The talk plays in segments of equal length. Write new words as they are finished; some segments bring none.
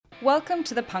Welcome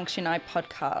to the Punction Eye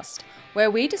podcast, where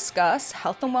we discuss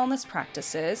health and wellness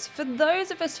practices for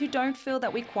those of us who don't feel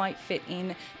that we quite fit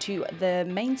into the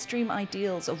mainstream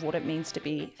ideals of what it means to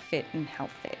be fit and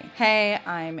healthy. Hey,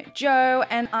 I'm Jo,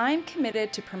 and I'm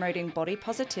committed to promoting body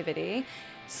positivity,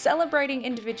 celebrating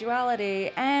individuality,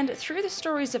 and through the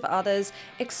stories of others,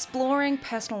 exploring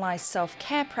personalized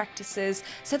self-care practices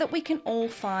so that we can all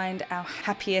find our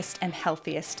happiest and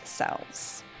healthiest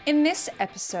selves. In this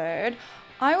episode,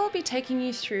 I will be taking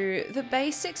you through the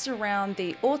basics around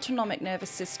the autonomic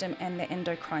nervous system and the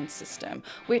endocrine system,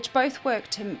 which both work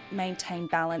to maintain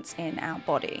balance in our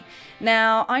body.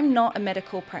 Now, I'm not a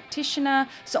medical practitioner,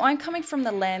 so I'm coming from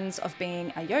the lens of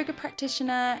being a yoga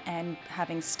practitioner and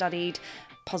having studied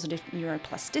positive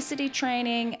neuroplasticity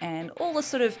training and all the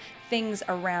sort of things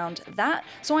around that.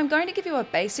 So I'm going to give you a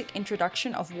basic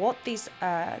introduction of what these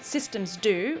systems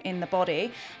do in the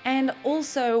body, and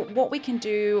also what we can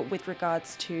do with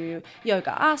regards to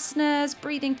yoga asanas,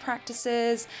 breathing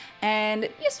practices, and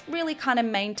just really kind of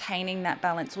maintaining that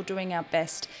balance, or doing our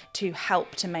best to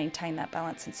help to maintain that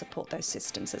balance and support those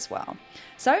systems as well.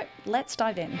 So let's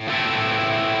dive in.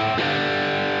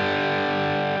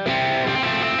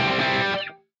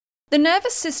 The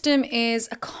nervous system is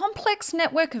a complex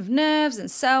network of nerves and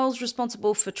cells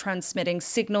responsible for transmitting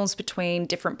signals between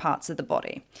different parts of the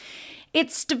body.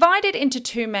 It's divided into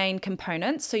two main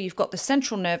components, so you've got the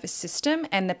central nervous system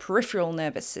and the peripheral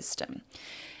nervous system.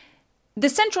 The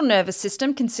central nervous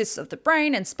system consists of the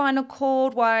brain and spinal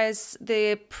cord, whereas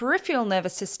the peripheral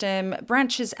nervous system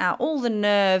branches out all the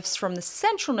nerves from the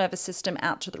central nervous system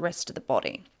out to the rest of the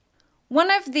body. One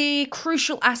of the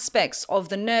crucial aspects of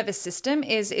the nervous system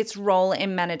is its role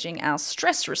in managing our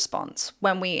stress response.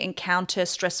 When we encounter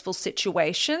stressful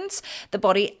situations, the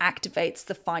body activates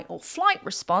the fight or flight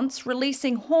response,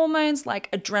 releasing hormones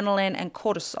like adrenaline and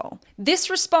cortisol. This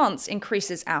response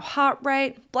increases our heart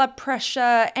rate, blood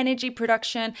pressure, energy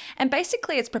production, and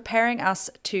basically it's preparing us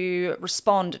to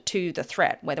respond to the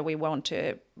threat, whether we want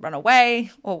to run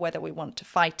away or whether we want to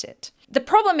fight it. The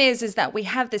problem is that we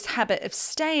have this habit of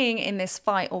staying in this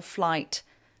fight or flight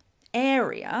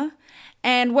area.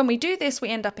 And when we do this, we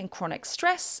end up in chronic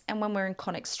stress. And when we're in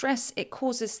chronic stress, it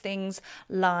causes things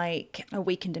like a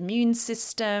weakened immune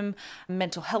system,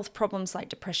 mental health problems like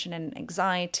depression and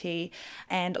anxiety,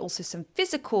 and also some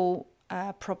physical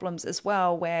problems as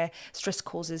well, where stress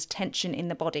causes tension in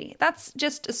the body. That's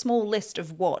just a small list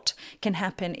of what can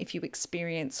happen if you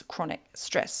experience chronic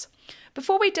stress.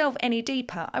 Before we delve any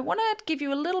deeper, I want to give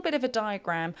you a little bit of a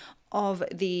diagram of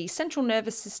the central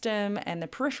nervous system and the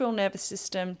peripheral nervous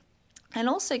system, and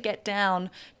also get down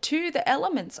to the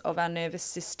elements of our nervous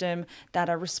system that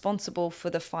are responsible for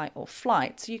the fight or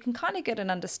flight, so you can kind of get an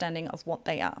understanding of what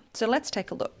they are. So let's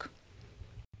take a look.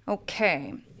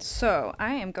 Okay, so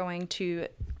I am going to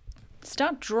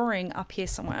start drawing up here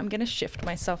somewhere. I'm going to shift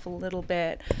myself a little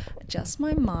bit, adjust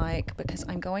my mic, because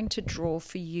I'm going to draw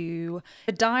for you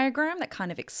a diagram that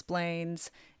kind of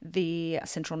explains the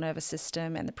central nervous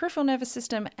system and the peripheral nervous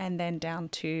system, and then down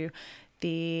to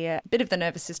the bit of the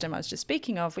nervous system I was just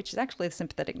speaking of, which is actually the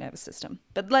sympathetic nervous system.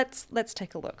 But let's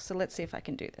take a look. So let's see if I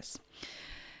can do this.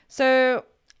 So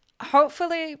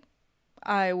hopefully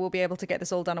I will be able to get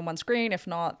this all done on one screen. If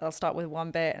not, I'll start with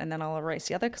one bit and then I'll erase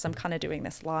the other, because I'm kind of doing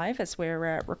this live as we're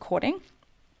recording.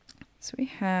 So we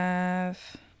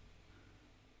have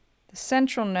the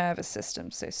central nervous system,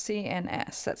 so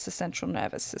CNS, that's the central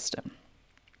nervous system.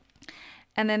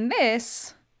 And then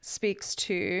this speaks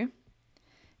to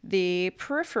the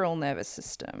peripheral nervous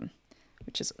system,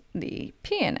 which is the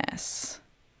PNS.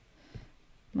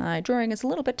 My drawing is a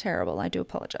little bit terrible, I do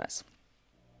apologize.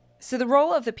 So the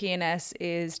role of the PNS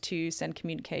is to send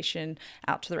communication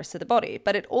out to the rest of the body,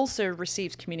 but it also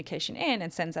receives communication in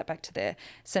and sends that back to the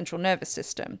central nervous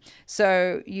system.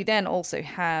 So you then also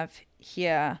have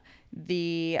here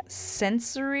the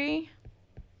sensory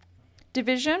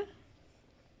division,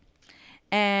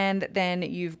 and then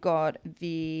you've got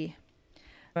the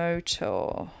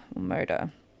motor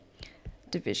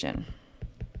division.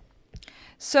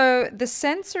 So the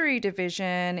sensory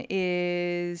division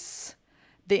is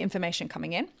the information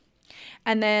coming in.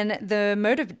 And then the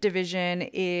motor division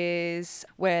is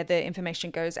where the information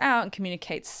goes out and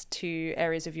communicates to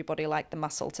areas of your body like the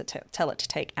muscle to tell it to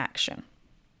take action.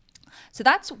 So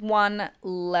that's one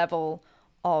level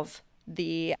of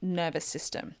the nervous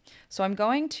system. So I'm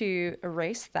going to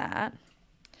erase that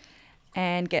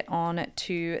and get on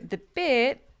to the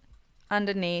bit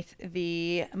underneath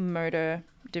the motor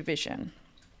division.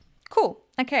 Cool.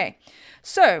 Okay.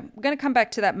 So we're going to come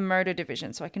back to that motor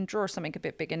division. So I can draw something a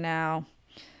bit bigger now.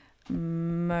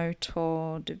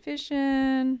 Motor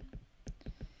division.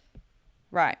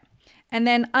 Right. And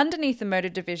then underneath the motor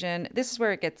division, this is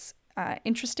where it gets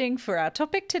interesting for our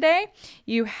topic today.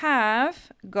 You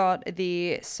have got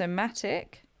the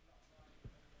somatic,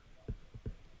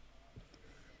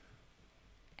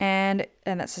 and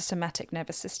that's the somatic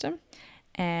nervous system,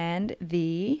 and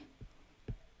the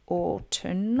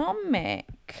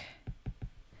autonomic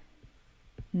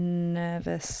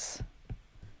nervous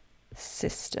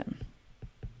system.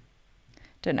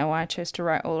 Don't know why I chose to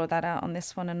write all of that out on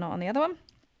this one and not on the other one.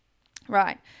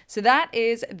 Right, so that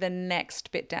is the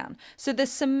next bit down. So the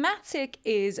somatic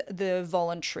is the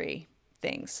voluntary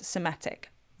things, somatic,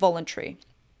 voluntary.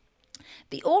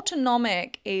 The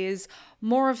autonomic is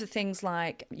more of the things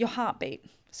like your heartbeat.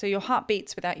 So your heart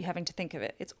beats without you having to think of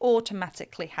it. It's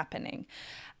automatically happening.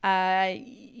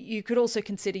 You could also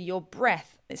consider your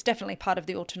breath. It's definitely part of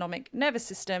the autonomic nervous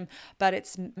system, but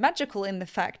it's magical in the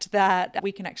fact that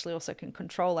we can actually also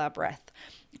control our breath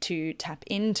to tap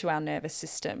into our nervous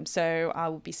system. So I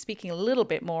will be speaking a little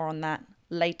bit more on that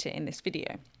later in this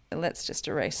video. Let's just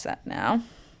erase that now.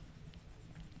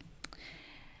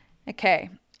 Okay.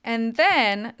 And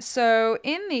then, so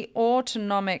in the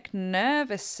autonomic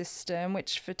nervous system,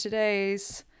 which for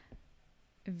today's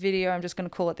video, I'm just going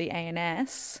to call it the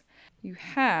ANS, you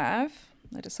have,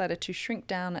 I decided to shrink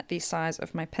down at the size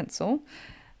of my pencil,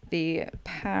 the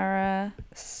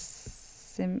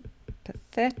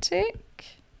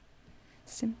sympathetic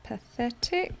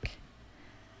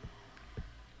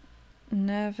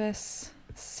nervous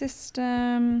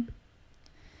system,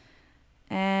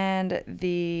 and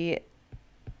the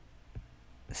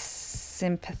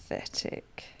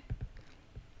sympathetic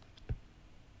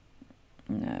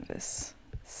nervous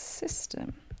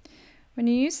system. When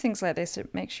you use things like this,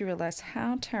 it makes you realize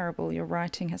how terrible your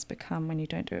writing has become when you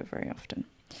don't do it very often.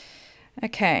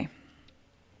 Okay.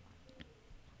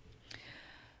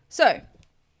 So,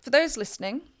 for those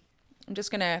listening, I'm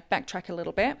just going to backtrack a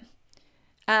little bit.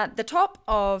 At the top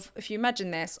of, if you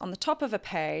imagine this, on the top of a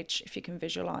page, if you can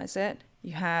visualize it,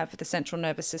 you have the central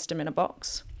nervous system in a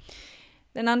box.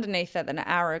 Then underneath that, an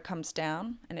arrow comes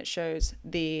down and it shows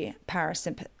the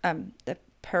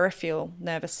peripheral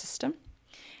nervous system.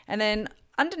 And then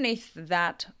underneath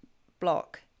that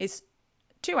block is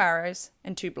 2 arrows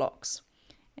and 2 blocks.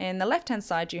 In the left-hand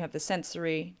side, you have the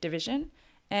sensory division,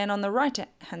 and on the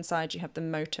right-hand side, you have the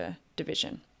motor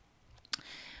division.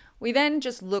 We then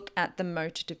just look at the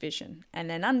motor division, and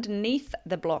then underneath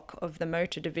the block of the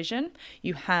motor division,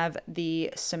 you have the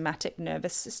somatic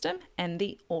nervous system and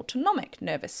the autonomic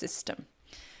nervous system.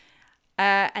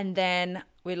 And then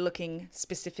we're looking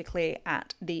specifically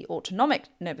at the autonomic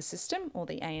nervous system, or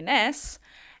the ANS,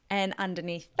 and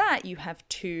underneath that you have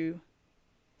 2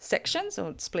 sections,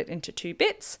 or split into 2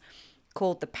 bits,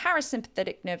 called the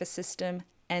parasympathetic nervous system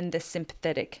and the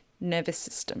sympathetic nervous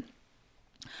system.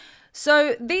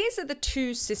 So these are the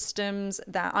 2 systems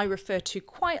that I refer to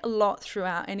quite a lot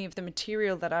throughout any of the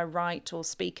material that I write or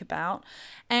speak about.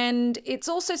 And it's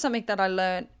also something that I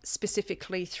learned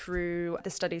specifically through the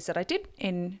studies that I did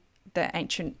in the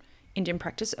ancient Indian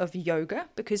practice of yoga,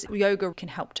 because yoga can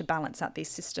help to balance out these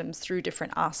systems through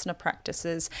different asana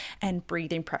practices and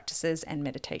breathing practices and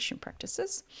meditation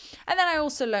practices. And then I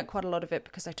also learned quite a lot of it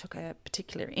because I took a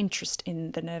particular interest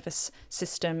in the nervous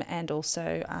system and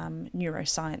also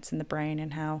neuroscience in the brain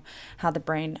and how the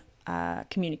brain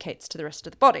communicates to the rest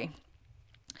of the body.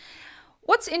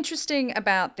 What's interesting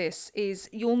about this is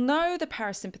you'll know the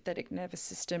parasympathetic nervous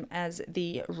system as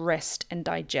the rest and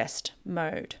digest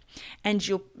mode, and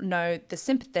you'll know the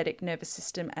sympathetic nervous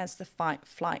system as the fight,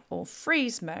 flight, or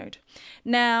freeze mode.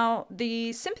 Now,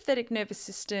 the sympathetic nervous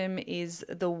system is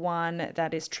the one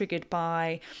that is triggered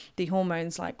by the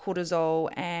hormones like cortisol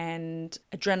and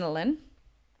adrenaline,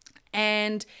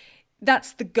 and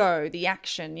that's the go, the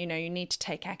action, you need to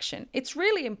take action. It's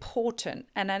really important.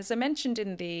 And as I mentioned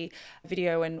in the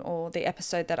video or the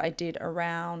episode that I did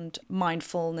around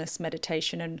mindfulness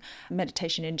meditation and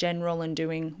meditation in general and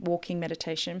doing walking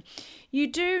meditation, you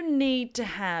do need to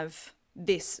have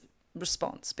this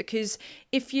response, because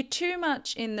if you're too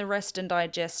much in the rest and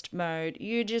digest mode,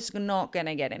 you're just not going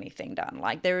to get anything done.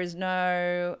 Like, there is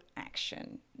no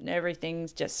action.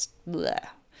 Everything's just bleh.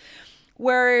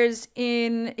 Whereas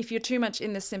if you're too much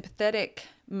in the sympathetic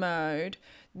mode,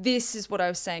 this is what I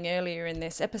was saying earlier in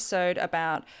this episode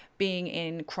about being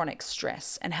in chronic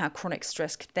stress and how chronic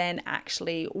stress can then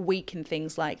actually weaken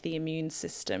things like the immune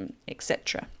system,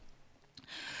 etc.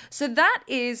 So that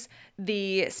is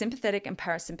the sympathetic and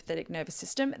parasympathetic nervous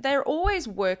system. They're always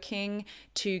working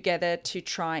together to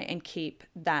try and keep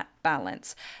that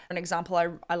balance. An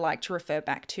example I like to refer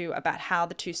back to about how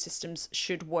the two systems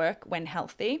should work when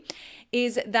healthy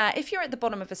is that if you're at the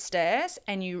bottom of a stairs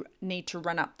and you need to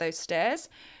run up those stairs,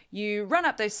 you run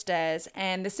up those stairs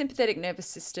and the sympathetic nervous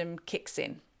system kicks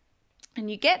in. And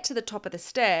you get to the top of the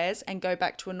stairs and go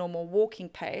back to a normal walking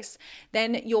pace,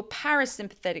 then your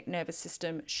parasympathetic nervous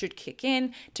system should kick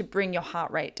in to bring your heart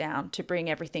rate down, to bring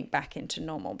everything back into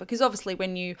normal. Because obviously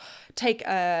when you take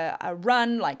a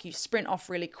run, like you sprint off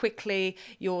really quickly,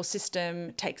 your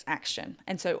system takes action.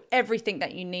 And so everything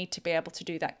that you need to be able to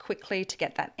do that quickly, to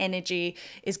get that energy,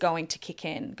 is going to kick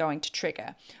in, going to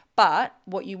trigger. But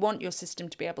what you want your system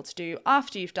to be able to do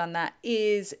after you've done that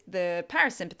is the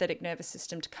parasympathetic nervous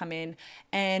system to come in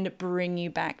and bring you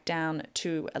back down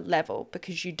to a level,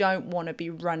 because you don't want to be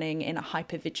running in a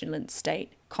hypervigilant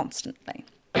state constantly.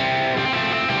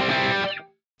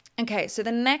 Okay, so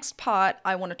the next part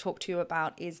I want to talk to you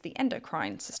about is the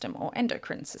endocrine system or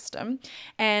endocrine system.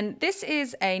 And this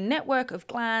is a network of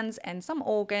glands and some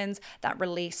organs that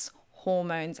release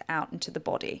hormones out into the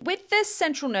body. With the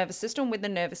central nervous system, with the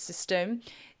nervous system,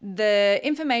 the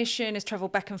information is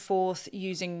traveled back and forth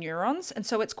using neurons, and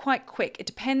so it's quite quick. It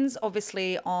depends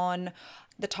obviously on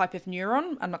the type of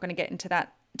neuron. I'm not going to get into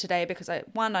that today because I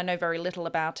know very little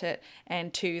about it,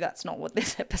 and two, that's not what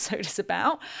this episode is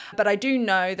about. But I do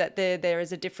know that there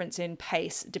is a difference in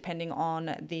pace depending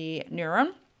on the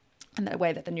neuron and the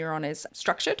way that the neuron is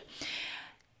structured.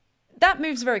 That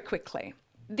moves very quickly.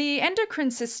 The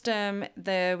endocrine system,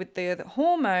 with the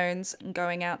hormones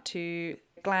going out to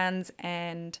glands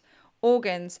and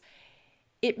organs,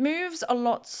 it moves a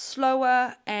lot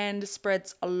slower and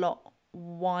spreads a lot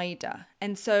wider.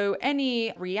 And so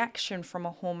any reaction from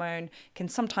a hormone can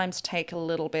sometimes take a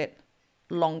little bit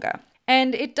longer.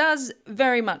 And it does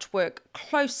very much work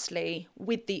closely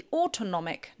with the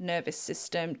autonomic nervous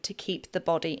system to keep the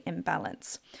body in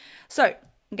balance. So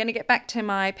I'm going to get back to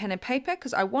my pen and paper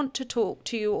because I want to talk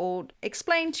to you or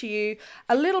explain to you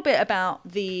a little bit about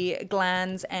the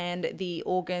glands and the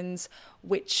organs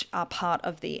which are part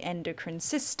of the endocrine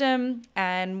system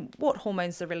and what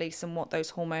hormones they release and what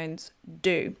those hormones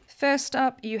do. First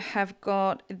up, you have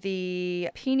got the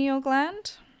pineal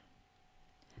gland.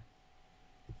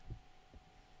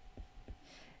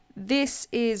 This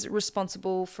is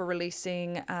responsible for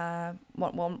releasing, I'm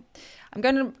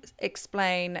going to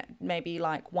explain maybe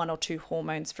like one or two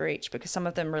hormones for each because some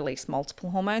of them release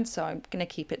multiple hormones. So I'm going to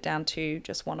keep it down to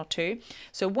just one or two.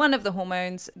 So one of the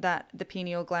hormones that the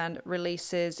pineal gland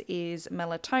releases is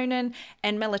melatonin,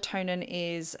 and melatonin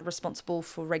is responsible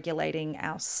for regulating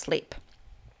our sleep.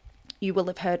 You will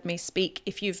have heard me speak,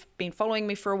 if you've been following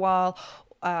me for a while,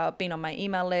 been on my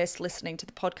email list, listening to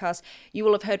the podcast, you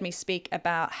will have heard me speak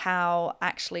about how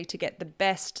actually to get the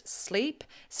best sleep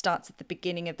starts at the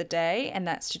beginning of the day, and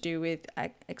that's to do with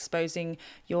exposing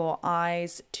your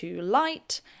eyes to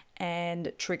light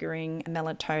and triggering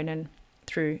melatonin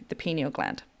through the pineal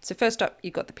gland. So first up,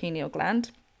 you've got the pineal gland,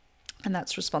 and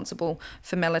that's responsible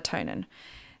for melatonin.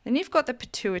 Then you've got the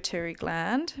pituitary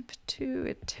gland.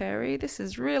 Pituitary, this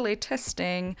is really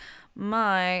testing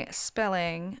my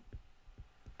spelling,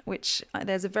 which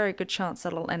there's a very good chance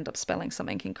that I'll end up spelling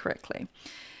something incorrectly.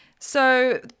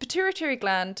 So the pituitary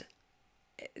gland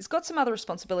has got some other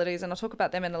responsibilities, and I'll talk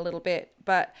about them in a little bit,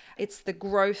 but it's the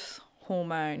growth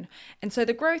hormone. And so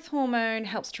the growth hormone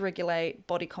helps to regulate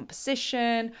body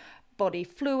composition, body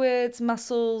fluids,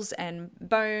 muscles and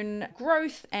bone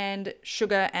growth, and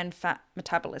sugar and fat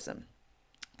metabolism.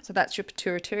 So that's your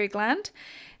pituitary gland.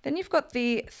 Then you've got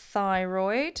the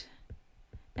thyroid.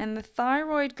 And the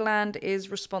thyroid gland is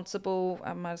responsible,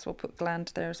 I might as well put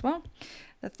gland there as well.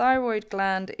 The thyroid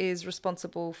gland is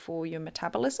responsible for your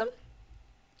metabolism.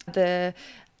 The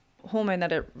hormone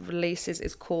that it releases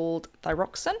is called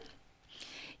thyroxine.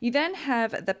 You then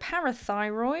have the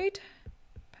parathyroid.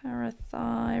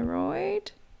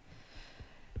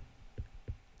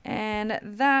 And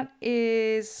that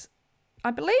is,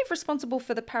 I believe, responsible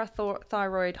for the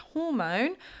parathyroid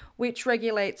hormone, which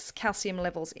regulates calcium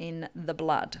levels in the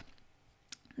blood.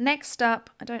 Next up,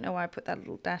 I don't know why I put that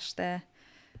little dash there.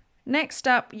 Next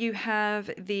up, you have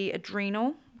the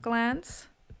adrenal glands.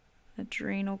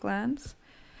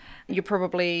 You're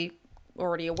probably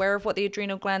already aware of what the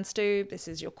adrenal glands do. This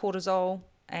is your cortisol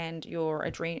and your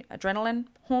adrenaline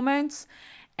hormones,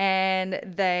 and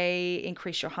they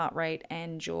increase your heart rate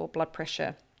and your blood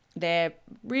pressure. They're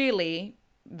really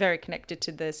very connected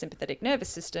to the sympathetic nervous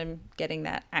system, getting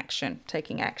that action,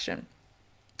 taking action.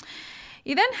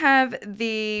 You then have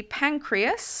the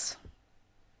pancreas.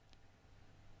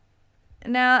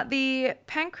 Now, the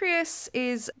pancreas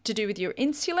is to do with your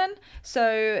insulin.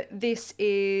 So this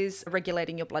is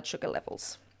regulating your blood sugar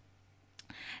levels.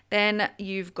 Then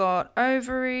you've got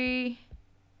ovary,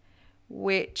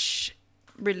 which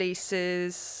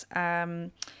releases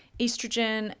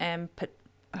estrogen and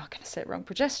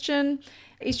progesterone.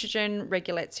 Estrogen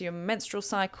regulates your menstrual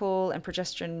cycle, and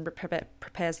progesterone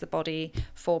prepares the body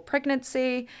for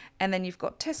pregnancy. And then you've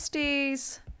got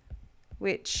testes,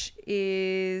 which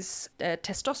is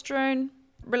testosterone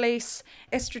release.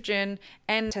 Estrogen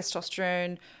and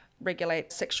testosterone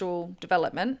regulate sexual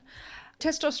development.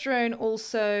 Testosterone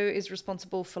also is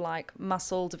responsible for like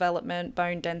muscle development,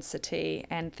 bone density,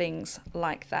 and things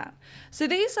like that. So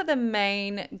these are the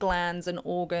main glands and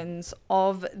organs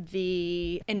of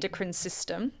the endocrine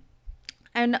system.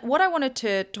 And what I wanted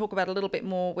to talk about a little bit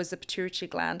more was the pituitary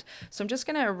gland. So I'm just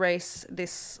going to erase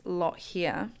this lot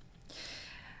here.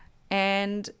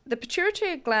 And the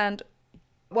pituitary gland,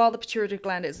 while the pituitary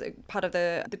gland is part of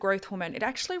the growth hormone, it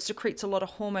actually secretes a lot of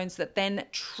hormones that then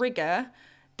trigger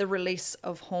the release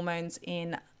of hormones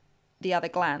in the other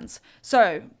glands.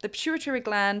 So the pituitary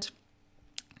gland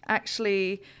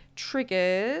actually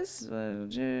triggers,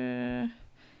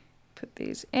 put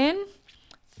these in,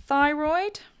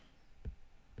 thyroid,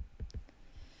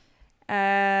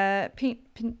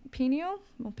 pineal,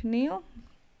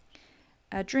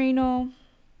 adrenal,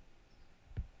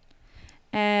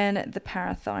 and the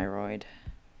parathyroid.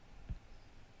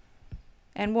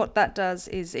 And what that does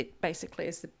is it basically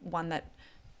is the one that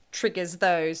triggers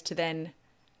those to then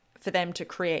for them to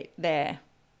create their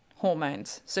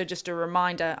hormones. So just a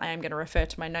reminder, I am going to refer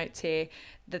to my notes here.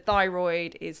 The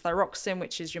thyroid is thyroxine,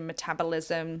 which is your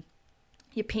metabolism.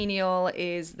 Your pineal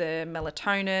is the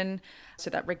melatonin, so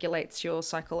that regulates your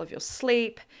cycle of your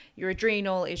sleep. Your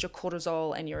adrenal is your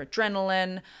cortisol and your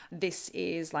adrenaline. This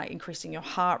is like increasing your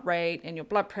heart rate and your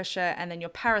blood pressure. And then your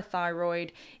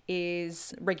parathyroid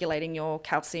is regulating your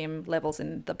calcium levels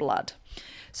in the blood.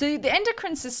 So the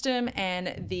endocrine system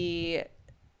and the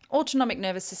autonomic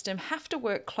nervous system have to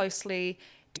work closely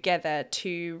together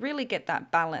to really get that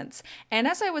balance. And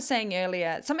as I was saying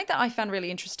earlier, something that I found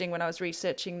really interesting when I was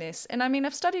researching this, and I mean,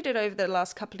 I've studied it over the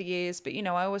last couple of years, but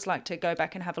I always like to go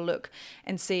back and have a look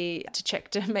and see, to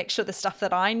check to make sure the stuff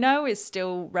that I know is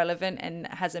still relevant and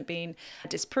hasn't been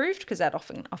disproved, because that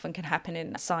often can happen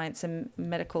in science and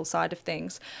medical side of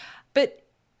things. But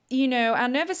our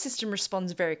nervous system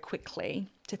responds very quickly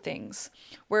to things,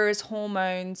 whereas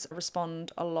hormones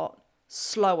respond a lot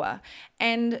slower.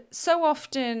 And so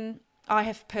often I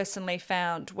have personally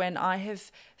found when I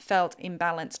have felt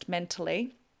imbalanced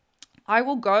mentally, I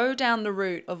will go down the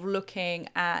route of looking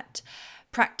at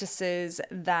practices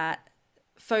that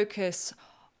focus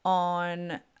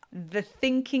on the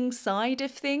thinking side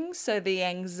of things. So the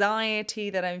anxiety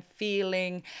that I'm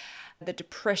feeling, the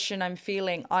depression I'm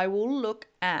feeling, I will look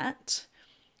at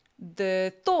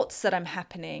the thoughts that I'm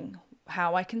happening,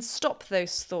 how I can stop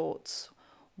those thoughts,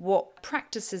 what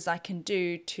practices I can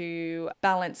do to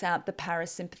balance out the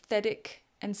parasympathetic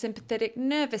and sympathetic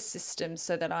nervous system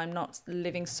so that I'm not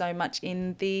living so much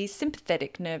in the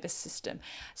sympathetic nervous system.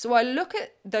 So I look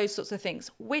at those sorts of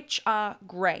things, which are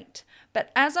great.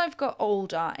 But as I've got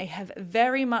older, I have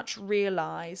very much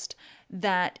realized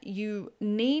that you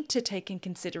need to take in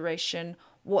consideration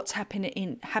what's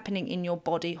happening in your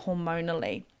body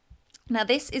hormonally. Now,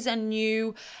 this is a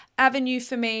new avenue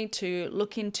for me to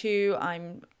look into.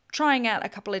 I'm trying out a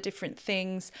couple of different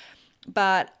things,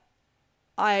 but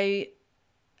I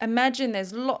imagine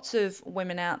there's lots of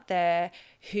women out there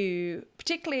who,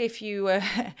 particularly if you were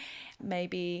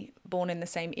maybe born in the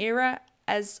same era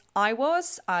as I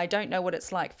was, I don't know what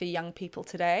it's like for young people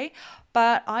today,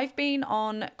 but I've been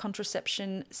on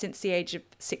contraception since the age of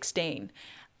 16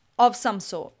 of some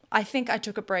sort. I think I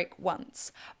took a break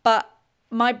once, but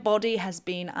my body has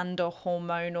been under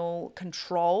hormonal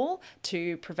control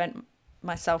to prevent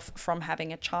myself from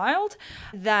having a child,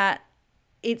 that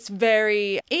it's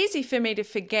very easy for me to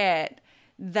forget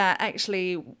that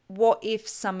actually, what if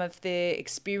some of the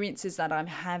experiences that I'm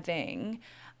having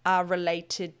are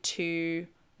related to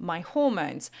my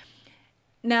hormones?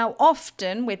 Now,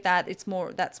 often with that,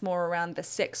 that's more around the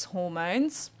sex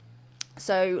hormones.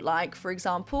 So like, for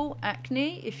example,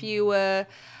 acne, if you were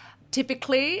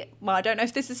typically, well, I don't know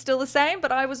if this is still the same,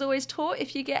 but I was always taught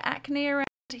if you get acne around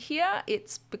here,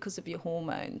 it's because of your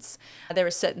hormones. There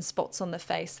are certain spots on the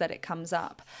face that it comes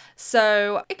up.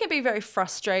 So it can be very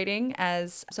frustrating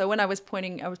so when I was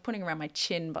pointing around my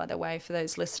chin, by the way, for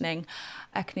those listening,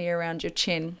 acne around your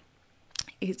chin,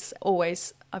 I've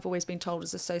always been told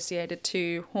is associated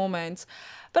to hormones.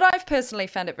 But I've personally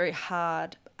found it very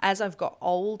hard as I've got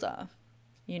older.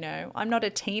 I'm not a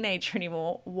teenager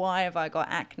anymore. Why have I got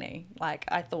acne? Like,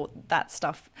 I thought that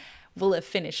stuff will have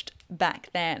finished back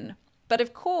then. But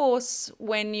of course,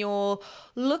 when you're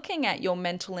looking at your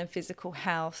mental and physical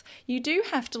health, you do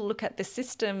have to look at the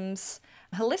systems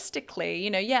holistically.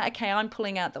 Okay, I'm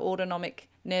pulling out the autonomic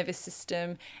nervous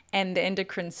system and the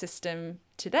endocrine system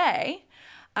today,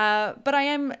 but I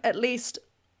am at least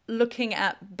looking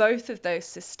at both of those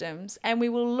systems, and we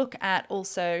will look at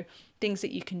also things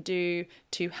that you can do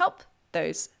to help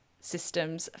those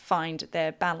systems find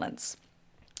their balance.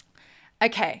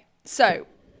 Okay, so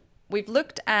we've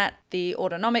looked at the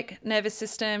autonomic nervous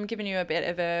system, given you a bit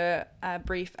of a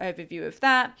brief overview of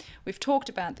that. We've talked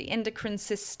about the endocrine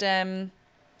system.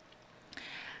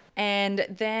 And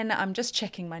then I'm just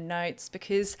checking my notes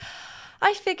because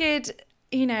I figured,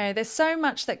 there's so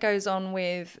much that goes on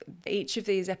with each of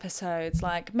these episodes.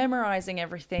 Like, memorizing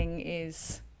everything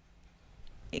is,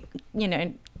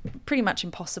 pretty much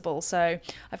impossible. So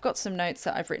I've got some notes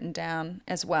that I've written down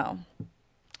as well.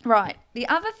 Right. The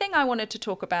other thing I wanted to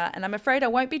talk about, and I'm afraid I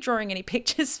won't be drawing any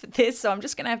pictures for this, so I'm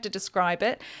just going to have to describe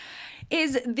it,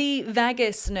 is the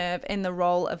vagus nerve and the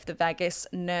role of the vagus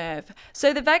nerve.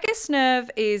 So the vagus nerve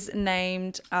is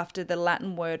named after the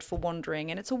Latin word for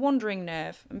wandering, and it's a wandering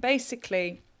nerve. And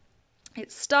basically,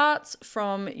 it starts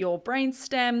from your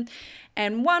brainstem,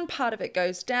 and one part of it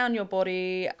goes down your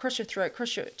body, across your throat,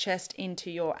 across your chest,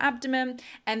 into your abdomen,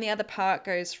 and the other part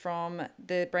goes from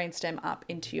the brainstem up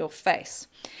into your face.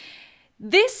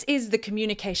 This is the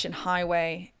communication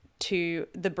highway to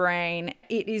the brain.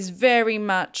 It is very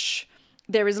much,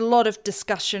 there is a lot of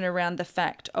discussion around the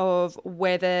fact of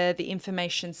whether the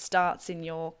information starts in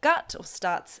your gut or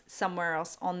starts somewhere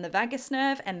else on the vagus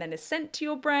nerve and then is sent to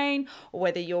your brain, or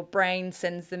whether your brain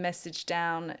sends the message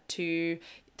down through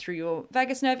your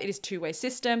vagus nerve. It is a two-way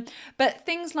system. But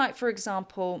things like, for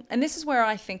example, and this is where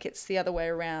I think it's the other way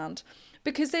around,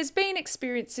 because there's been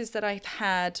experiences that I've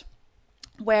had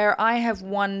where I have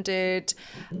wondered,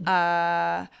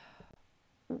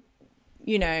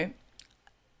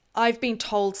 I've been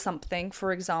told something,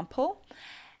 for example,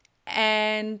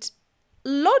 and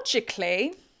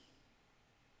logically,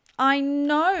 I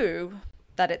know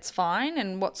that it's fine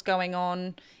and what's going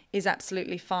on is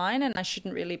absolutely fine and I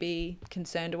shouldn't really be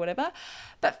concerned or whatever.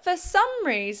 But for some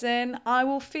reason, I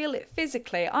will feel it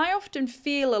physically. I often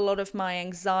feel a lot of my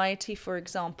anxiety, for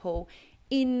example,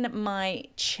 in my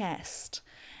chest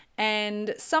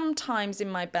and sometimes in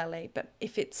my belly. But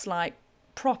if it's like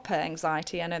proper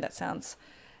anxiety, I know that sounds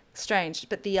strange,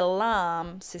 but the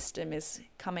alarm system is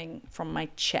coming from my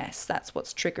chest. That's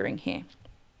what's triggering here.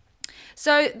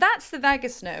 So that's the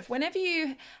vagus nerve. Whenever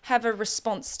you have a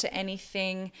response to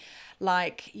anything,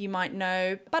 like you might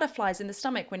know butterflies in the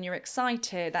stomach when you're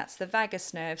excited, that's the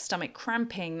vagus nerve. Stomach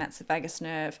cramping, that's the vagus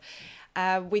nerve.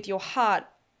 With your heart,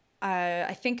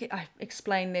 I think I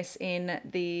explained this in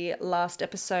the last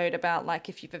episode about like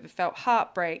if you've ever felt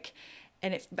heartbreak,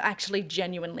 and it actually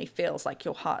genuinely feels like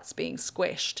your heart's being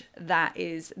squished, that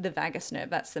is the vagus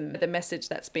nerve. That's the message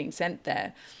that's being sent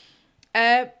there.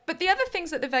 But the other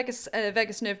things that the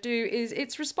vagus nerve do is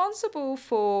it's responsible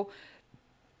for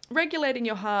regulating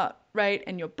your heart rate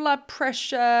and your blood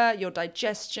pressure, your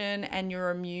digestion, and your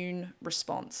immune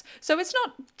response. So it's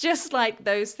not just like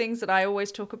those things that I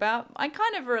always talk about. I'm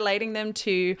kind of relating them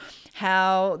to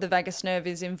how the vagus nerve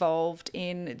is involved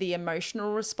in the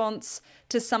emotional response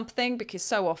to something, because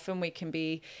so often we can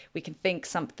think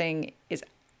something is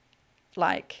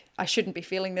like, I shouldn't be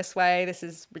feeling this way, this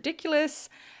is ridiculous,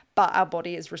 but our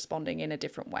body is responding in a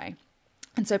different way.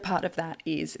 And so part of that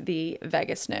is the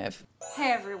vagus nerve.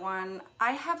 Hey everyone,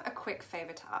 I have a quick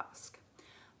favor to ask.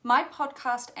 My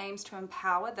podcast aims to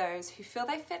empower those who feel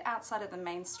they fit outside of the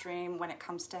mainstream when it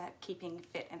comes to keeping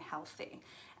fit and healthy.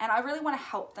 And I really want to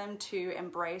help them to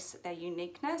embrace their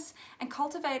uniqueness and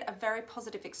cultivate a very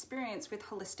positive experience with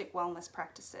holistic wellness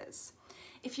practices.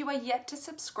 If you are yet to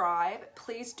subscribe,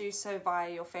 please do so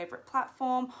via your favorite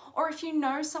platform, or if you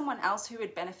know someone else who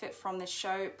would benefit from this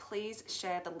show, please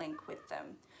share the link with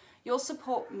them. Your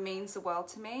support means the world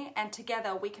to me, and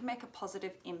together we can make a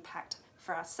positive impact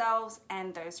for ourselves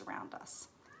and those around us.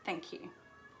 Thank you.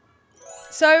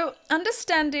 So,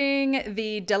 understanding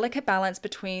the delicate balance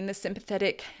between the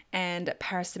sympathetic and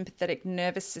parasympathetic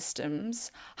nervous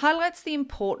systems highlights the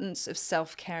importance of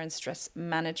self-care and stress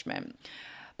management.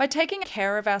 By taking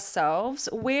care of ourselves,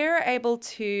 we're able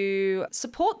to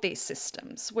support these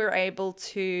systems. We're able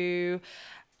to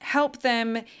help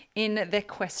them in their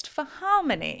quest for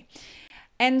harmony.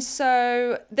 And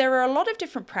so there are a lot of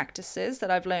different practices that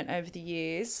I've learned over the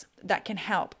years that can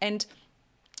help. And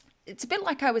it's a bit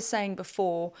like I was saying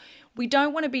before, we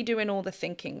don't want to be doing all the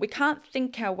thinking. We can't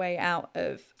think our way out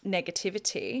of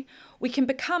negativity. We can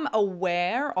become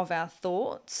aware of our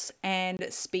thoughts and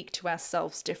speak to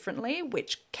ourselves differently,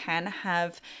 which can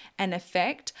have an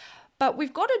effect. But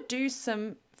we've got to do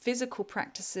some physical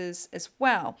practices as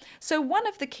well. So one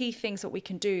of the key things that we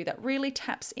can do that really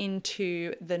taps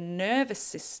into the nervous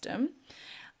system,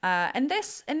 and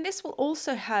this will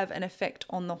also have an effect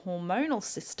on the hormonal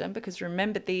system, because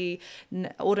remember, the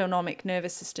autonomic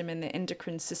nervous system and the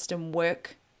endocrine system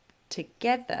work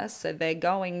together, so they're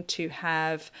going to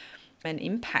have an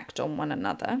impact on one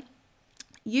another.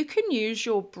 You can use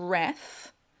your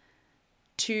breath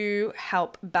to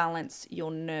help balance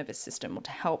your nervous system, or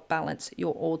to help balance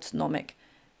your autonomic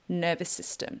nervous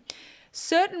system.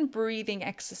 Certain breathing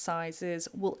exercises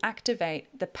will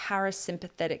activate the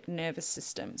parasympathetic nervous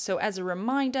system. So as a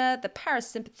reminder, the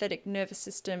parasympathetic nervous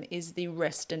system is the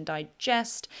rest and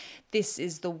digest. This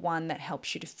is the one that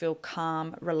helps you to feel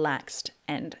calm, relaxed,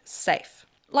 and safe.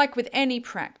 Like with any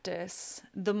practice,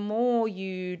 the more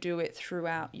you do it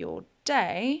throughout your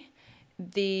day,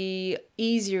 the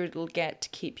easier it'll get to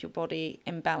keep your body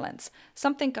in balance.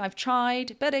 Something I've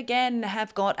tried, but again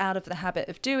have got out of the habit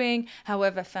of doing,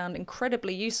 however found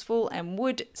incredibly useful, and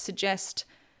would suggest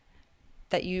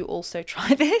that you also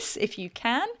try this if you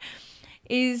can,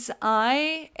 is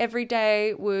I every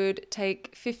day would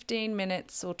take 15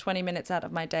 minutes or 20 minutes out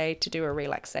of my day to do a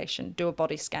relaxation, do a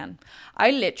body scan.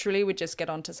 I literally would just get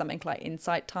onto something like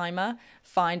Insight Timer,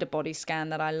 find a body scan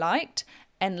that I liked,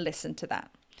 and listen to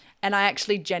that. And I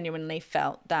actually genuinely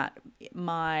felt that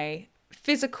my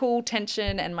physical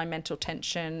tension and my mental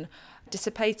tension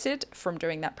dissipated from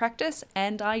doing that practice.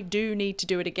 And I do need to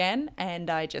do it again, and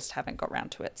I just haven't got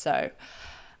around to it. So,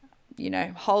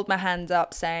 hold my hands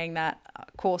up saying that,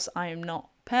 of course, I am not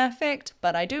perfect,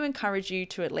 but I do encourage you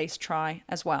to at least try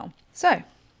as well. So,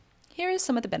 here are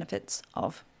some of the benefits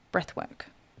of breathwork.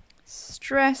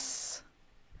 Stress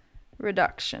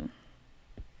reduction.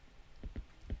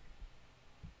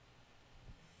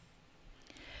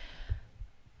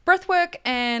 Breathwork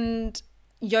and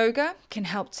yoga can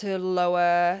help to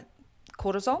lower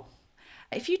cortisol.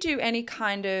 If you do any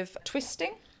kind of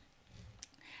twisting,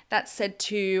 that's said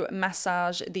to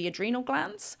massage the adrenal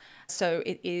glands. So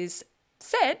it is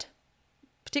said,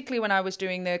 particularly when I was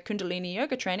doing the Kundalini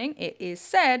yoga training, it is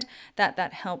said that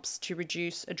that helps to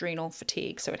reduce adrenal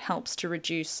fatigue. So it helps to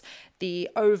reduce the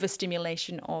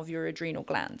overstimulation of your adrenal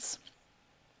glands.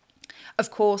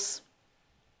 Of course,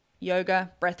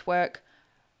 yoga, breathwork,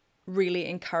 really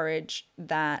encourage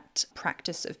that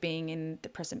practice of being in the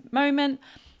present moment.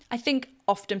 I think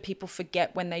often people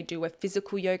forget when they do a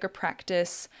physical yoga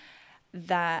practice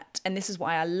that, and this is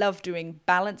why I love doing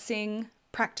balancing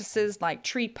practices like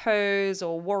tree pose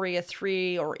or warrior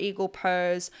 3 or eagle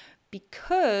pose,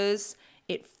 because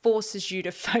it forces you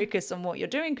to focus on what you're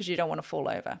doing because you don't want to fall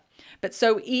over. But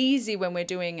so easy when we're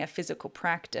doing a physical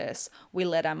practice, we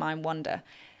let our mind wander.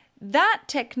 That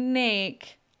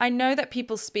technique, I know that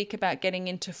people speak about getting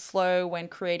into flow when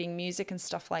creating music and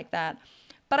stuff like that,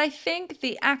 but I think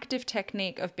the active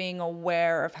technique of being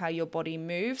aware of how your body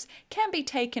moves can be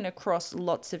taken across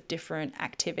lots of different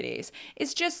activities.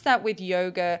 It's just that with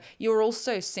yoga, you're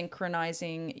also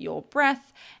synchronizing your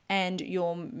breath and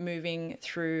you're moving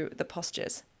through the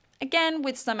postures. Again,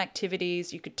 with some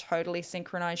activities, you could totally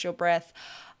synchronize your breath.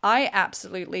 I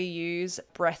absolutely use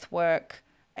breath work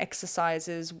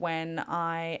exercises when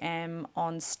I am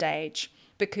on stage,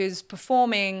 because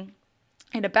performing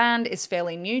in a band is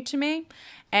fairly new to me,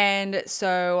 and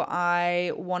so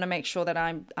I want to make sure that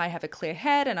I have a clear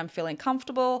head and I'm feeling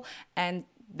comfortable, and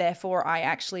therefore I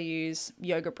actually use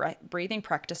yoga breathing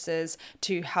practices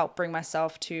to help bring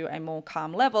myself to a more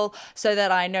calm level so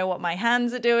that I know what my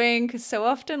hands are doing. Because so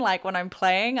often, like when I'm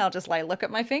playing, I'll just like look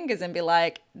at my fingers and be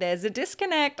like, there's a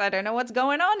disconnect. I don't know what's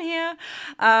going on here.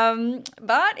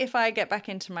 But if I get back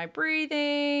into my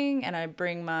breathing and I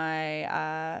bring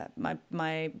my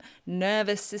my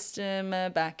nervous system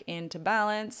back into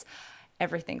balance,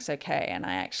 everything's okay. And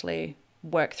I actually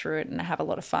work through it and I have a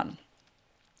lot of fun.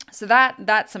 So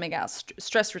that's something else,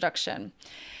 stress reduction.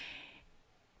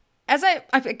 As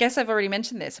I guess I've already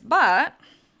mentioned this, but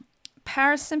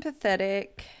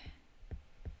parasympathetic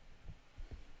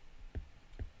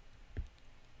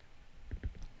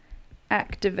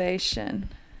activation.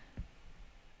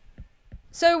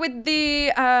 So with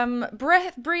the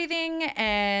breathing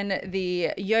and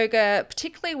the yoga,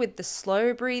 particularly with the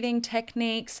slow breathing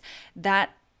techniques, that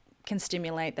can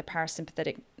stimulate the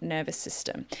parasympathetic nervous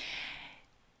system.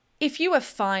 If you are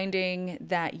finding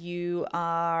that you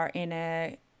are in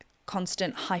a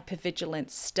constant hypervigilant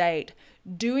state,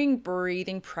 doing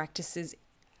breathing practices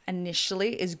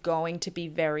initially is going to be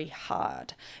very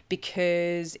hard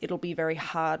because it'll be very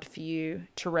hard for you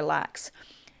to relax.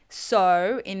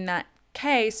 So in that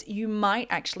case, you might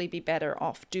actually be better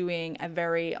off doing a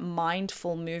very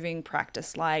mindful moving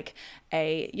practice like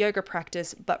a yoga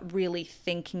practice, but really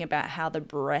thinking about how the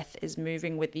breath is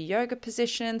moving with the yoga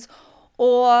positions.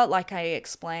 Or, like I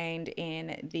explained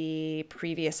in the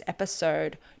previous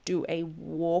episode, do a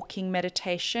walking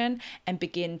meditation and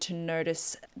begin to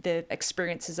notice the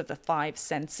experiences of the 5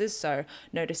 senses. So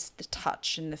notice the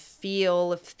touch and the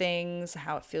feel of things,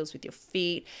 how it feels with your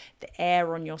feet, the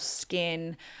air on your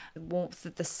skin, the warmth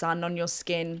of the sun on your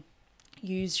skin.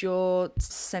 Use your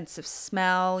sense of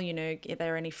smell, are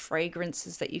there any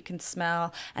fragrances that you can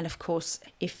smell? And of course,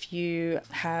 if you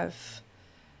have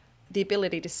the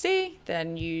ability to see,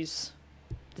 then use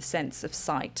the sense of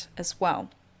sight as well.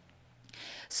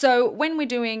 So when we're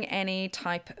doing any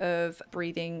type of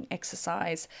breathing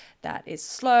exercise that is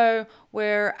slow,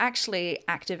 we're actually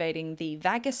activating the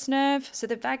vagus nerve. So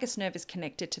the vagus nerve is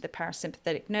connected to the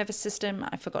parasympathetic nervous system.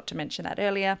 I forgot to mention that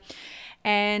earlier.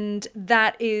 And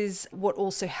that is what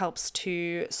also helps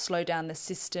to slow down the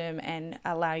system and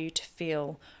allow you to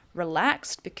feel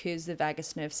relaxed, because the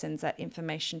vagus nerve sends that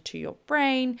information to your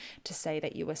brain to say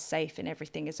that you are safe and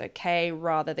everything is okay,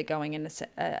 rather than going in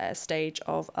a stage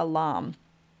of alarm.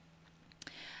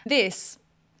 This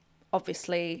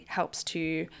obviously helps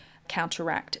to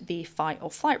counteract the fight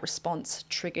or flight response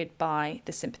triggered by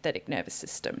the sympathetic nervous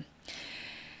system.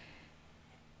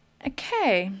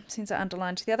 Okay, since I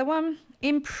underlined the other one,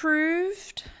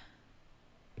 improved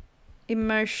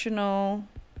emotional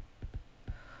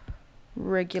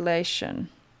regulation.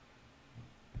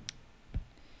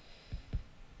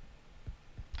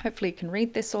 Hopefully you can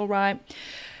read this all right.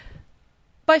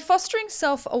 By fostering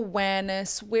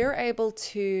self-awareness, we're able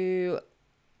to,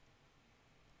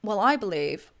 I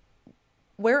believe,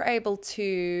 we're able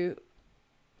to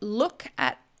look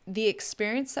at the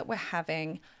experience that we're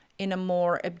having in a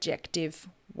more objective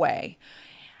way.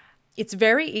 It's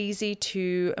very easy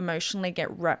to emotionally get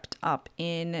wrapped up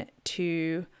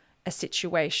into a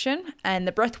situation, and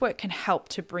the breathwork can help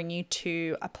to bring you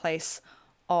to a place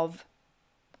of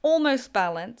almost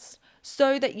balance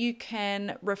so that you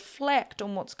can reflect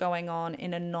on what's going on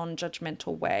in a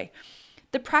non-judgmental way.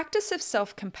 The practice of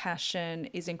self-compassion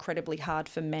is incredibly hard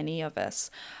for many of us.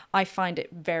 I find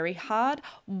it very hard.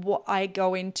 I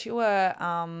go into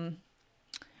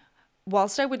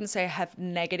whilst I wouldn't say I have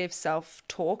negative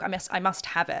self-talk, I must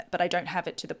have it, but I don't have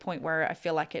it to the point where I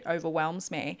feel like it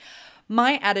overwhelms me.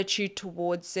 My attitude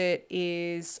towards it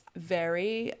is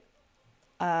very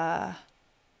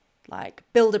like,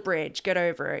 build a bridge, get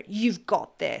over it, you've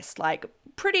got this, like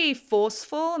pretty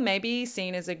forceful, maybe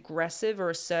seen as aggressive or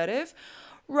assertive,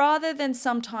 rather than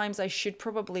sometimes I should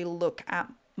probably look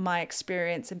at my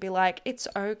experience and be like, it's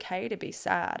okay to be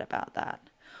sad about that.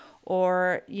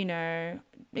 Or,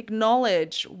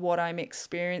 acknowledge what I'm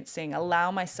experiencing,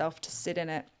 allow myself to sit in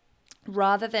it,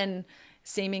 rather than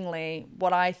seemingly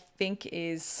what I think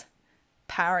is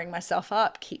powering myself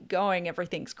up, keep going,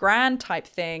 everything's grand type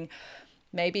thing.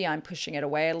 Maybe I'm pushing it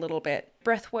away a little bit.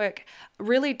 Breathwork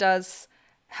really does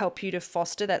help you to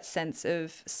foster that sense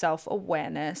of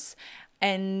self-awareness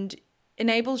and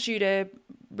enables you to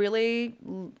really,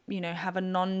 have a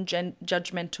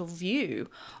non-judgmental view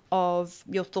of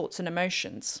your thoughts and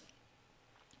emotions.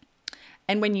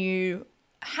 And when you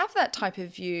have that type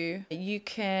of view, you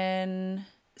can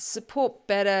support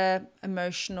better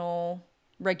emotional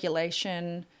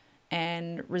regulation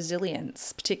and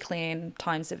resilience, particularly in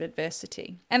times of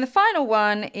adversity. And the final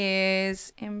one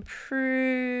is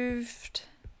improved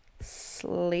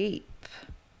sleep.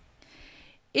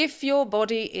 If your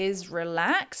body is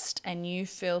relaxed and you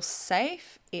feel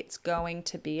safe, it's going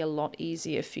to be a lot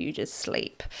easier for you to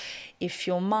sleep. If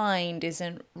your mind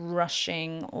isn't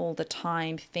rushing all the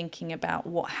time, thinking about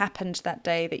what happened that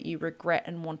day that you regret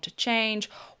and want to change,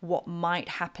 what might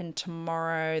happen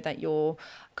tomorrow that you're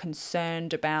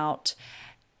concerned about,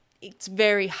 it's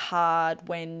very hard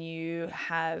when you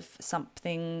have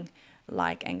something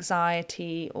like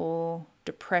anxiety or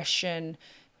depression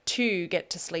to get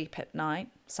to sleep at night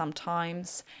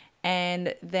sometimes.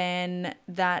 And then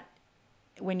that,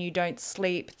 when you don't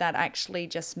sleep, that actually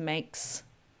just makes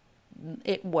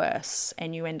it worse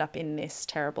and you end up in this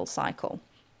terrible cycle.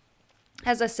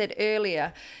 As I said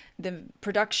earlier, the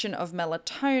production of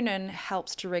melatonin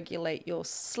helps to regulate your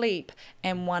sleep,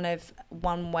 and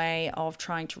one way of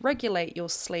trying to regulate your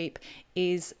sleep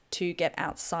is to get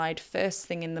outside first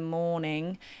thing in the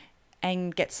morning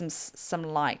and get some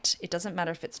light. It doesn't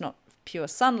matter if it's not pure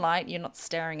sunlight. You're not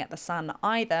staring at the sun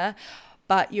either,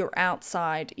 but you're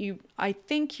outside. I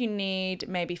think you need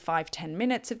maybe 5-10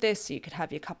 minutes of this. So you could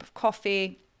have your cup of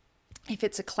coffee. If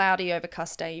it's a cloudy,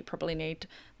 overcast day, you probably need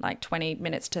like 20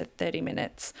 minutes to 30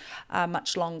 minutes,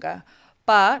 much longer.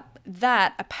 But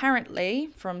that apparently,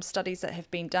 from studies that have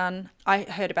been done, I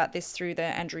heard about this through the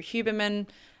Andrew Huberman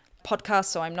podcast,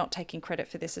 so I'm not taking credit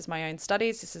for this as my own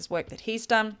studies. This is work that he's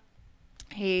done.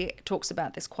 He talks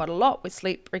about this quite a lot with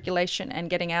sleep regulation and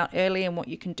getting out early and what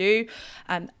you can do,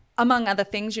 among other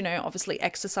things, obviously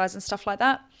exercise and stuff like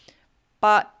that.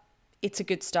 But it's a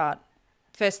good start.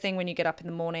 First thing when you get up in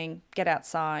the morning, get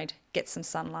outside, get some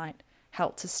sunlight,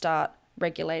 help to start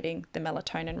regulating the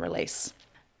melatonin release.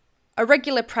 A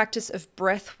regular practice of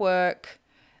breath work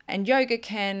and yoga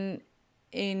can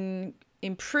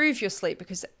improve your sleep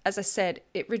because, as I said,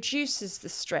 it reduces the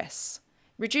stress,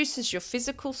 reduces your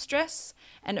physical stress,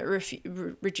 and it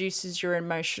reduces your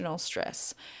emotional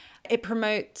stress. It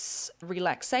promotes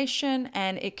relaxation,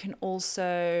 and it can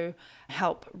also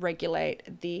help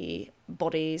regulate the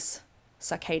body's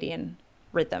circadian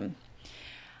rhythm.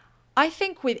 I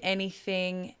think with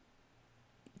anything,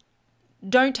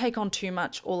 don't take on too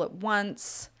much all at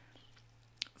once.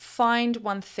 Find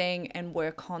one thing and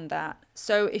work on that.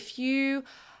 So if you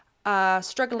are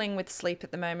struggling with sleep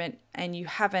at the moment and you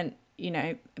haven't,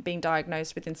 been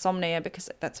diagnosed with insomnia, because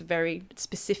that's a very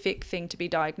specific thing to be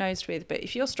diagnosed with, but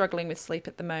if you're struggling with sleep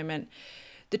at the moment,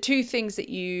 the two things that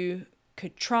you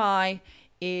could try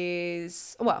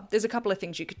is, there's a couple of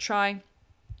things you could try.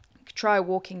 You could try a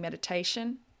walking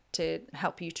meditation to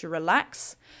help you to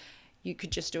relax. You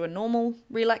could just do a normal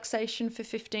relaxation for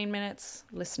 15 minutes,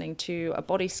 listening to a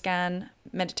body scan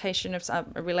meditation of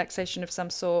a relaxation of some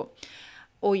sort.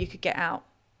 Or you could get out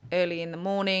early in the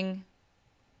morning,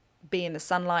 be in the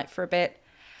sunlight for a bit.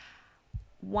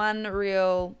 One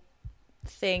real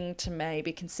thing to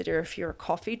maybe consider if you're a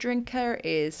coffee drinker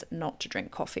is not to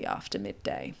drink coffee after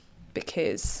midday,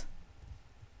 because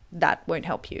that won't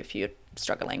help you if you're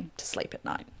struggling to sleep at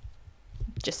night.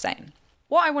 Just saying.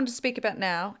 What I want to speak about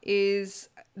now is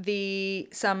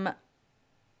some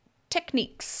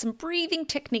techniques, some breathing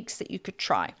techniques that you could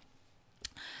try.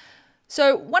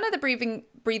 So one of the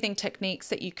breathing techniques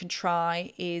that you can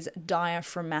try is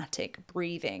diaphragmatic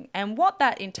breathing. And what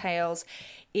that entails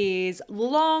is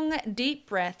long, deep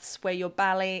breaths where your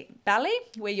belly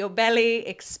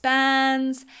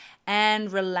expands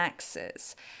and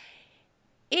relaxes.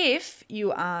 If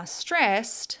you are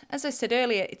stressed, as I said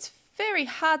earlier, it's very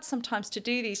hard sometimes to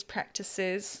do these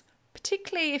practices,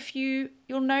 particularly if you'll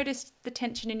notice the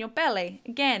tension in your belly.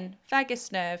 Again,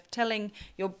 vagus nerve telling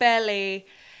your belly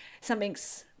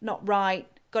something's not right,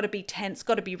 got to be tense,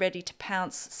 got to be ready to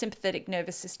pounce, sympathetic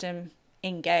nervous system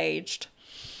engaged.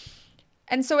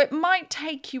 And so it might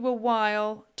take you a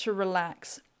while to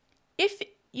relax. If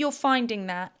you're finding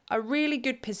that, a really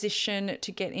good position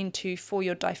to get into for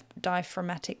your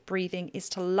diaphragmatic breathing is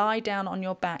to lie down on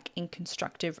your back in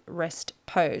constructive rest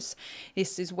pose.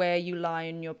 This is where you lie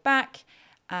on your back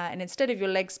and instead of your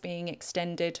legs being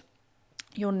extended,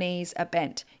 your knees are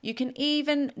bent. You can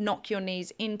even knock your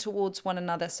knees in towards one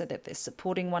another so that they're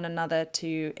supporting one another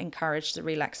to encourage the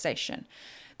relaxation.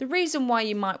 The reason why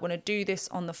you might want to do this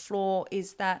on the floor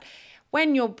is that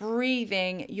when you're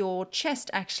breathing, your chest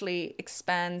actually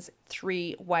expands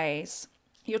 3 ways.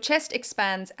 Your chest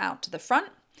expands out to the front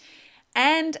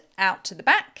and out to the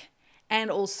back and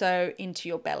also into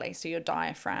your belly, so your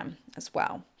diaphragm as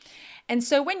well. And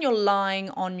so when you're lying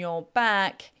on your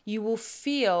back, you will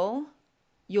feel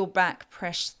your back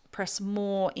press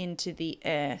more into the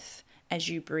earth as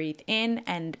you breathe in,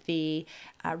 and the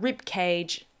rib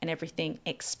cage and everything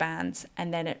expands,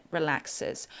 and then it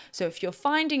relaxes. So if you're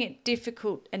finding it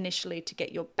difficult initially to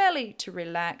get your belly to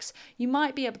relax, you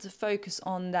might be able to focus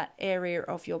on that area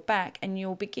of your back and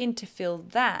you'll begin to feel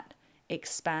that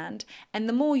expand. And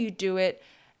the more you do it,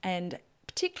 and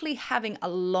particularly having a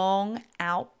long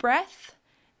out breath,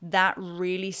 that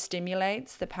really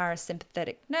stimulates the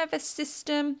parasympathetic nervous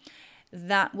system.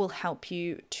 That will help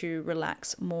you to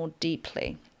relax more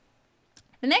deeply.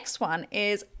 The next one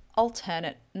is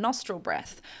alternate nostril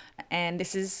breath, and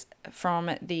this is from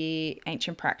the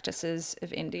ancient practices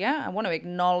of India. I want to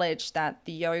acknowledge that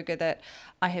the yoga that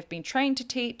I have been trained to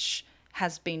teach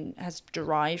has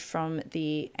derived from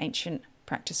the ancient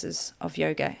practices of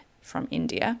yoga from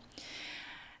India.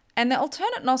 And the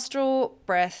alternate nostril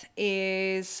breath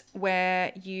is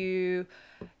where you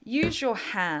use your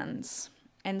hands.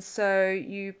 And so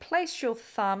you place your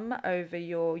thumb over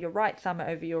your right thumb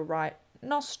over your right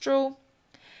nostril,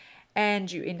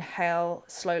 And you inhale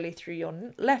slowly through your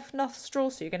left nostril.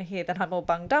 So you're going to hear that I'm all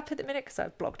bunged up at the minute because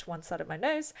I've blocked one side of my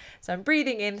nose. So I'm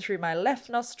breathing in through my left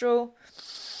nostril.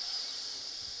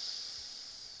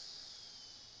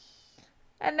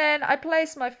 And then I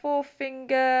place my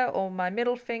forefinger or my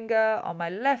middle finger on my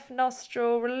left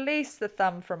nostril, release the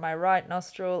thumb from my right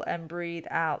nostril, and breathe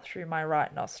out through my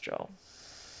right nostril.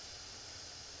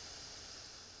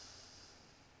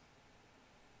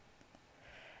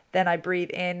 Then I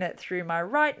breathe in through my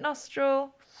right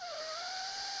nostril.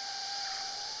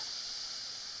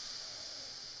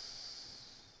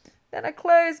 Then I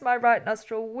close my right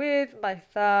nostril with my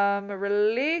thumb,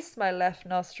 release my left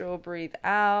nostril, breathe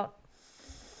out.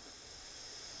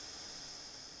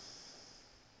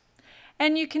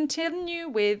 And you continue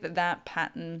with that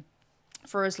pattern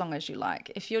for as long as you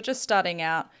like. If you're just starting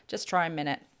out, just try a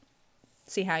minute,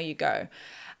 see how you go.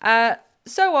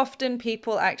 So often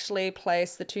people actually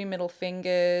place the two middle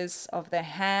fingers of their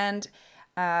hand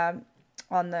on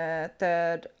the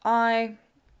third eye.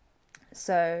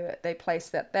 So they place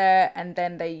that there, and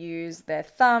then they use their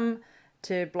thumb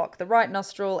to block the right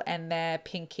nostril and their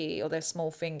pinky or their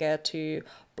small finger to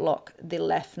block the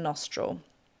left nostril.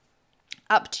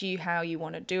 Up to you how you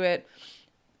want to do it.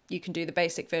 You can do the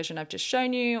basic version I've just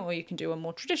shown you, or you can do a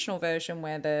more traditional version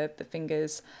where the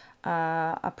fingers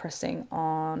are pressing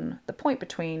on the point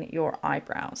between your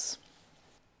eyebrows.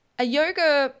 A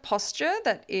yoga posture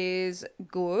that is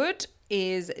good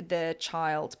is the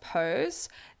child pose.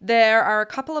 There are a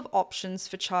couple of options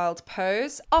for child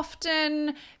pose.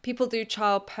 Often people do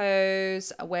child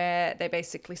pose where they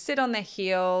basically sit on their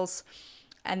heels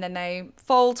and then they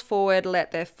fold forward,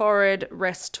 let their forehead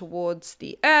rest towards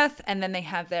the earth, and then they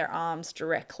have their arms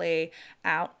directly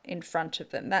out in front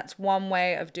of them. That's one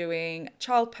way of doing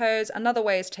child pose. Another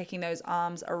way is taking those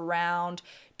arms around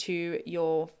to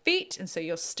your feet, and so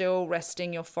you're still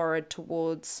resting your forehead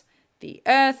towards the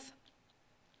earth.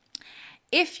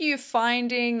 If you're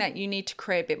finding that you need to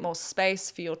create a bit more space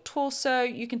for your torso,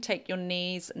 you can take your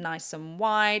knees nice and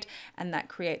wide, and that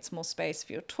creates more space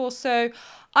for your torso.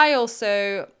 I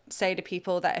also say to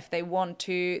people that if they want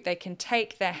to, they can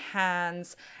take their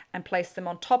hands and place them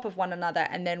on top of one another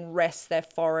and then rest their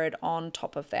forehead on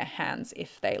top of their hands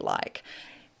if they like.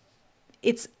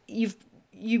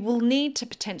 You will need to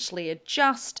potentially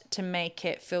adjust to make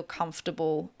it feel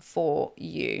comfortable for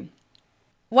you.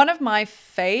 One of my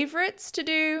favorites to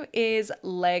do is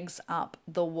legs up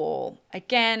the wall.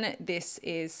 Again, this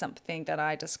is something that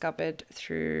I discovered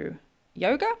through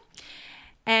yoga,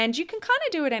 and you can kind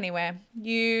of do it anywhere.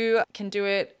 You can do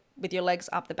it with your legs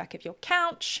up the back of your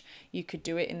couch. You could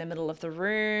do it in the middle of the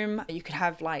room. You could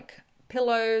have like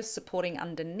pillows supporting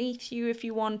underneath you if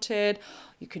you wanted.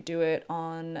 You could do it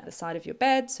on the side of your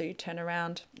bed, so you turn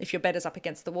around if your bed is up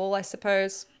against the wall, I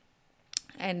suppose,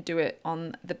 and do it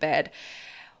on the bed.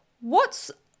 What's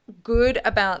good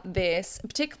about this,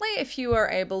 particularly if you are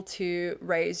able to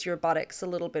raise your buttocks a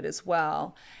little bit as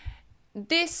well,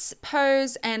 this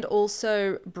pose and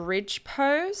also bridge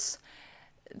pose,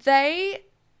 they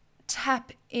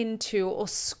tap into or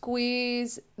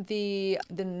squeeze the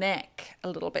neck a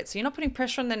little bit. So you're not putting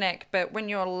pressure on the neck, but when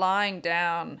you're lying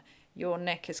down, your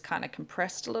neck is kind of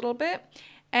compressed a little bit.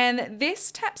 And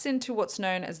this taps into what's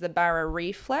known as the Barra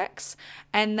reflex,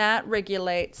 and that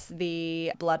regulates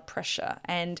the blood pressure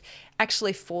and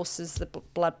actually forces the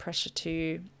blood pressure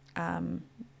to,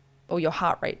 or your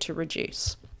heart rate to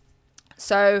reduce.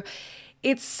 So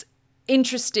it's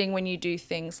interesting when you do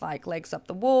things like legs up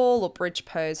the wall or bridge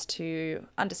pose to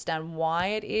understand why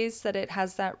it is that it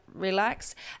has that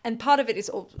relax. And part of it is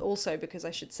also because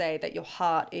I should say that your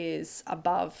heart is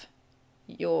above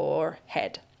your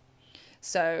head.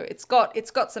 So it's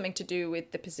got something to do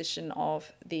with the position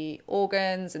of the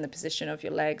organs and the position of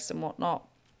your legs and whatnot.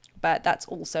 But that's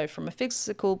also from a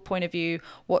physical point of view,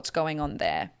 what's going on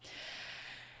there.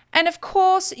 And of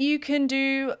course, you can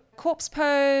do corpse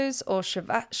pose or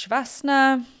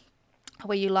shavasana,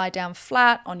 where you lie down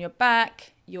flat on your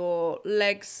back. Your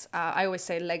legs, I always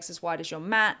say legs as wide as your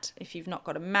mat. If you've not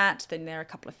got a mat, then they're a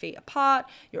couple of feet apart.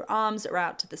 Your arms are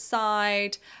out to the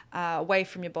side, away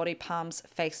from your body, palms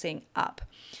facing up.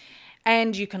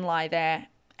 And you can lie there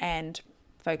and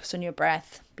focus on your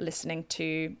breath, listening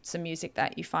to some music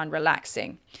that you find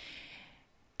relaxing.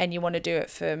 And you want to do it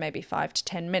for maybe 5 to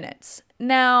 10 minutes.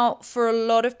 Now, for a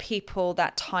lot of people,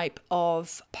 that type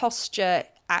of posture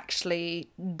actually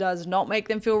does not make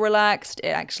them feel relaxed. It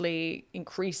actually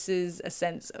increases a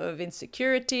sense of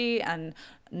insecurity and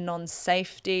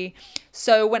non-safety.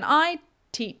 So when I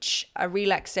teach a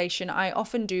relaxation, I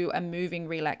often do a moving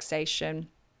relaxation.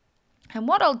 And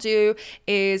what I'll do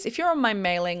is, if you're on my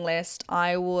mailing list,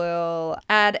 I will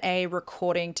add a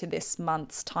recording to this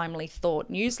month's Timely Thought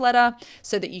newsletter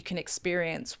so that you can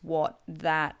experience what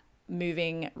that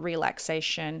moving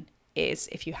relaxation is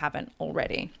if you haven't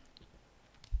already.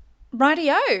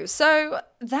 Rightio, so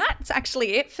that's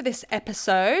actually it for this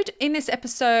episode. In this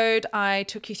episode, I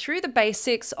took you through the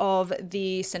basics of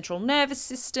the central nervous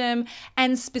system,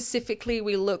 and specifically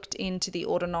we looked into the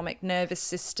autonomic nervous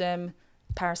system,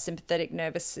 parasympathetic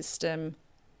nervous system,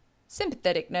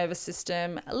 sympathetic nervous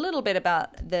system, a little bit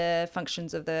about the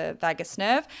functions of the vagus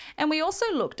nerve, and we also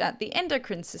looked at the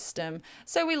endocrine system.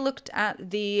 So we looked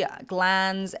at the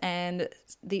glands and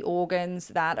the organs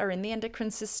that are in the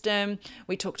endocrine system.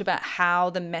 We talked about how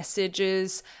the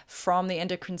messages from the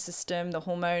endocrine system, the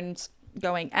hormones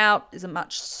going out, is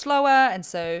much slower, and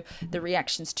so the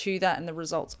reactions to that and the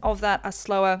results of that are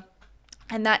slower.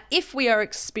 And that if we are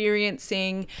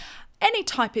experiencing any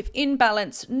type of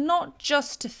imbalance, not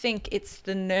just to think it's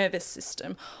the nervous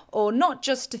system or not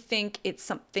just to think it's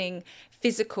something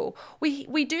physical.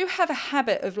 We do have a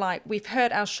habit of, like, we've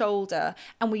hurt our shoulder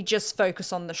and we just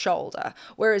focus on the shoulder,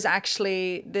 whereas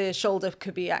actually the shoulder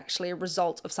could be actually a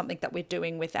result of something that we're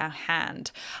doing with our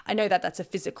hand. I know that that's a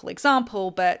physical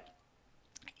example, but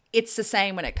it's the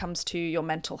same when it comes to your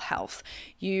mental health.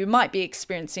 You might be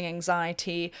experiencing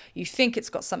anxiety. You think it's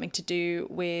got something to do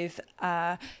with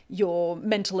your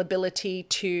mental ability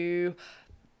to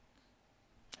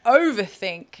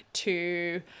overthink,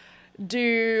 to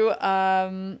do,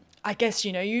 I guess,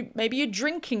 maybe you're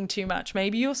drinking too much,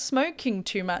 maybe you're smoking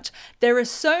too much. There are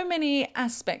so many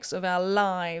aspects of our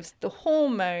lives, the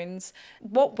hormones,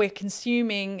 what we're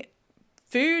consuming,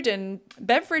 food and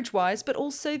beverage wise, but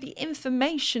also the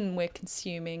information we're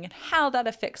consuming and how that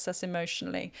affects us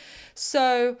emotionally.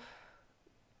 So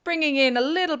bringing in a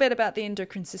little bit about the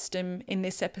endocrine system in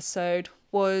this episode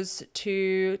was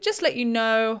to just let you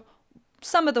know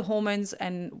some of the hormones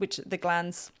and which the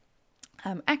glands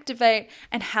activate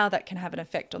and how that can have an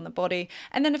effect on the body.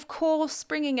 And then, of course,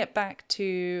 bringing it back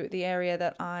to the area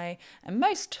that I am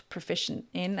most proficient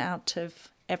in out of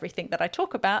everything that I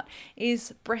talk about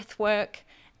is breathwork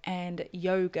and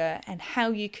yoga, and how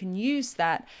you can use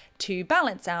that to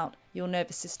balance out your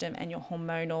nervous system and your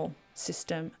hormonal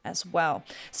system as well.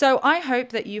 So I hope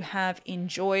that you have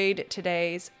enjoyed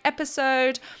today's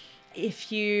episode.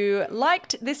 If you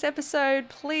liked this episode,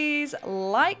 please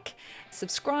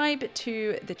subscribe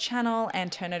to the channel and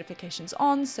turn notifications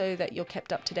on so that you're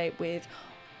kept up to date with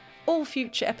all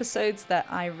future episodes that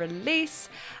I release.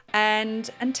 And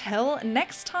until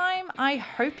next time, I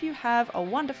hope you have a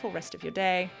wonderful rest of your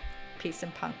day. Peace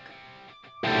and punk.